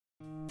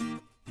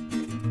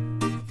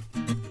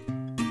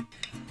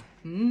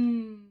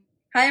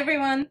Hi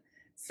everyone.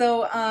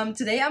 So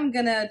today I'm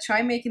gonna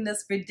try making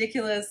this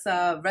ridiculous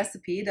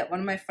recipe that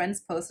one of my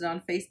friends posted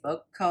on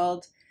Facebook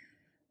called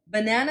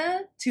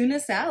Banana Tuna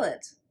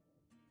Salad.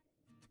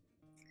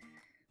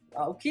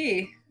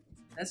 Okay,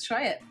 let's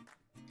try it.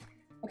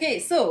 Okay,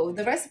 so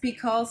the recipe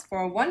calls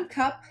for 1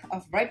 cup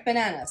of ripe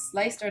bananas,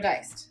 sliced or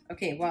diced.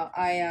 Okay, well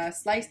I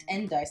sliced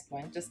and diced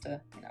mine just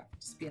to,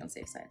 just be on the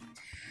safe side.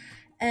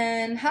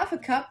 And half a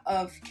cup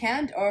of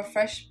canned or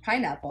fresh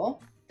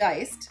pineapple,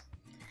 diced.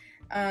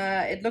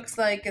 It looks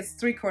like it's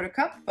 3/4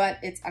 cup, but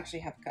it's actually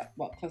half a cup.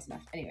 Well, close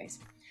enough anyways.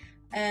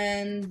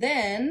 And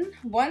then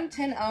 1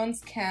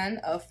 10-ounce can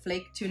of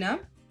flake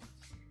tuna.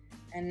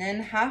 And then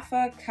half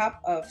a cup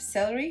of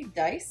celery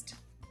diced.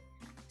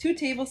 2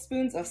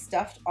 tablespoons of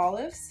stuffed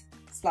olives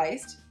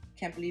sliced.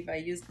 Can't believe I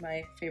used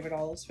my favorite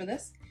olives for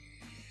this.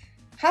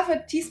 Half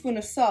a teaspoon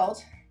of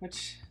salt,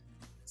 which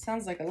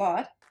sounds like a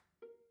lot.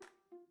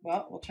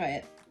 Well, we'll try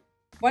it.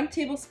 1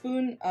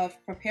 tablespoon of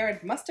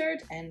prepared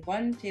mustard and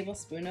 1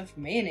 tablespoon of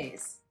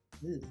mayonnaise.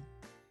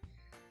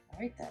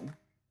 Alright then,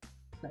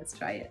 let's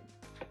try it.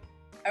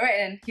 Alright,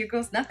 and here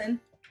goes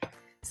nothing.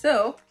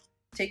 So,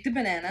 take the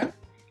banana.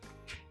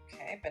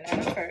 Okay,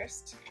 banana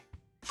first.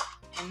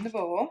 In the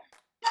bowl.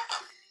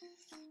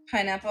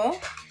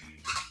 Pineapple.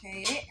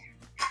 Okay.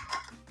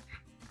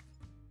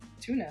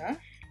 Tuna.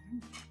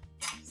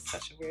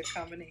 Such a weird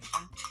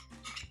combination.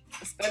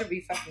 This better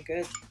be fucking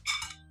good.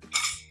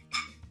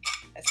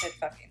 I said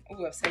fucking.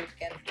 Oh, I've said it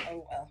again.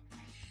 Oh well.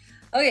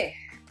 Okay.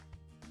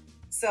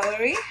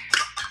 Celery.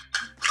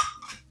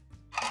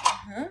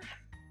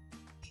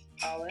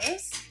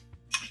 Olives.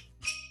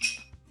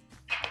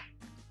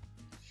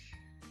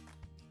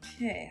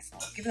 Okay, so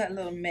I'll give that a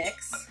little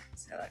mix.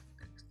 So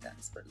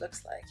that's what it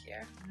looks like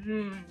here.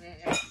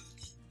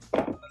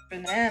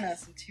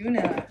 Bananas and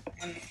tuna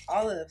and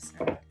olives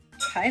and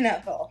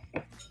pineapple.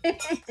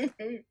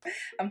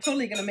 I'm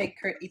totally gonna make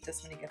Kurt eat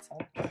this when he gets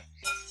home.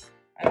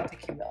 I don't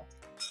think he will,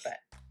 but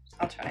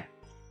I'll try.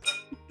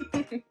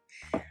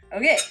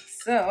 Okay,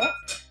 so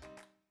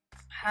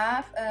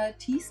half a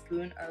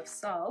teaspoon of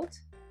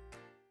salt.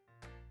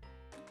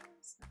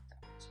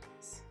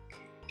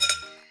 Okay.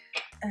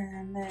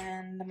 And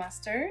then the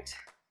mustard.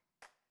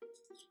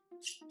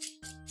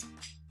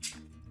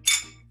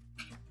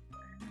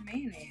 And the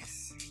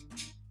mayonnaise.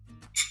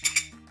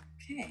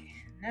 Okay,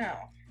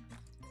 now,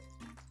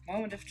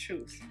 moment of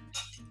truth.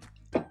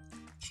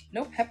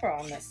 No pepper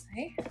on this,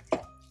 hey?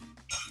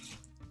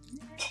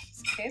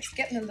 Okay, it's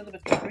getting a little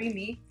bit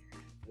creamy.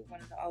 Ooh,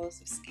 one of the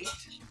olives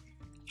escaped.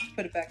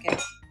 Put it back in.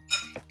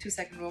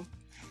 2-second rule.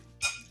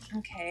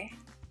 Okay.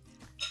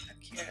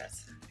 Look here,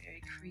 that's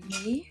very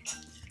creamy.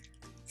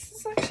 This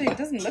is actually, it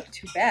doesn't look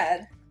too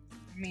bad.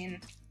 I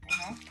mean,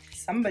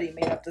 somebody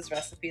made up this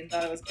recipe and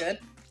thought it was good.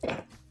 So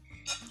it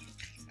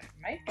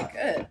might be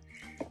good.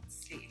 Let's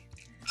see.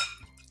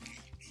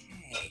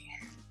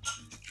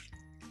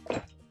 Okay.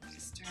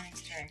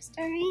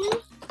 Stirring.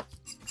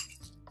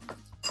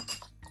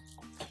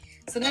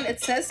 So then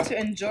it says to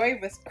enjoy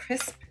with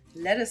crisp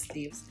lettuce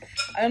leaves.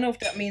 I don't know if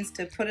that means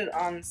to put it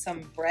on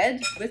some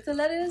bread with the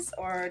lettuce,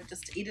 or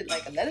just to eat it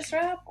like a lettuce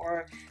wrap,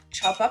 or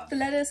chop up the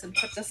lettuce and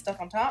put this stuff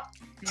on top.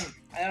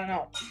 I don't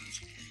know.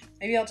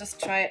 Maybe I'll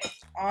just try it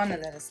on a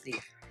lettuce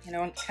leaf. Kind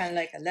of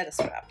like a lettuce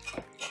wrap.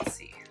 Let's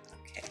see.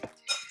 Okay.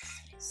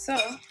 So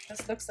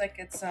this looks like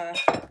it's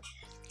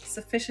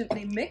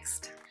sufficiently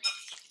mixed.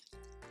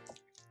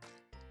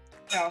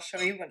 Now I'll show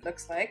you what it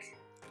looks like.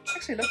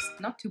 Actually, it looks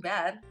not too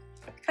bad.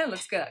 It kind of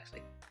looks good,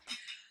 actually.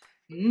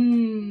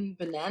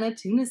 Banana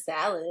tuna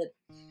salad.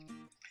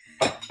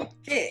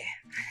 Okay.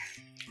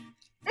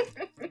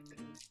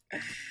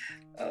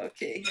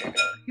 Okay,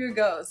 here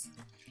goes.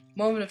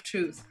 Moment of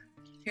truth.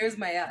 Here's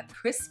my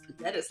crisp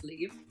lettuce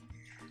leaf.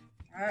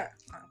 I'll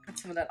put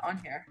some of that on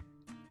here.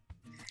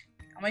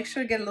 I'll make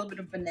sure to get a little bit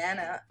of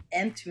banana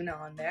and tuna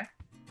on there.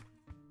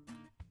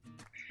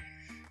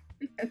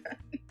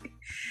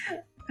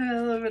 A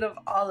little bit of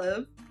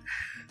olive.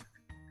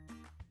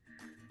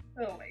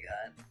 Oh my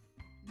god.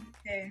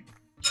 Okay.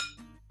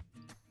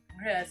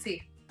 Alright, let's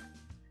see.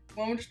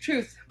 Moment of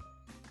truth.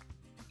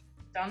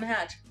 Down the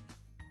hatch.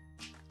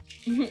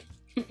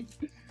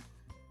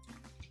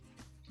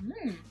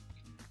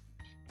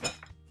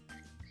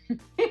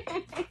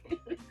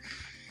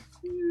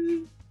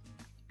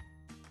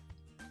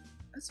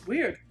 That's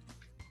weird.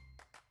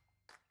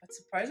 That's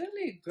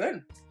surprisingly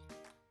good.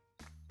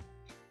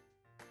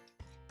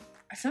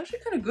 It's actually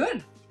kind of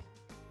good.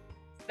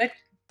 Like,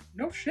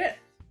 no shit.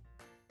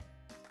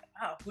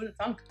 Wow, who'd have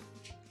thunk?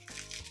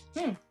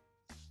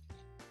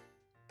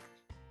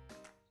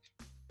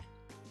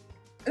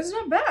 It's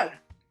not bad.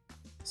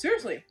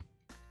 Seriously.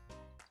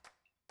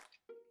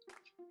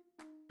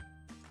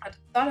 I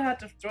thought I had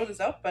to throw this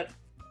out, but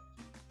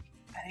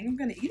I think I'm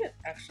gonna eat it,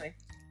 actually.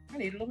 I'm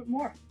gonna eat a little bit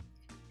more.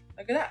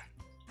 Look at that.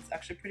 It's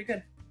actually pretty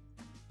good.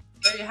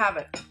 There you have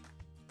it.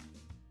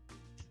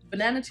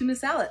 Banana tuna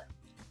salad.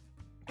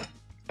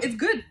 It's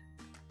good.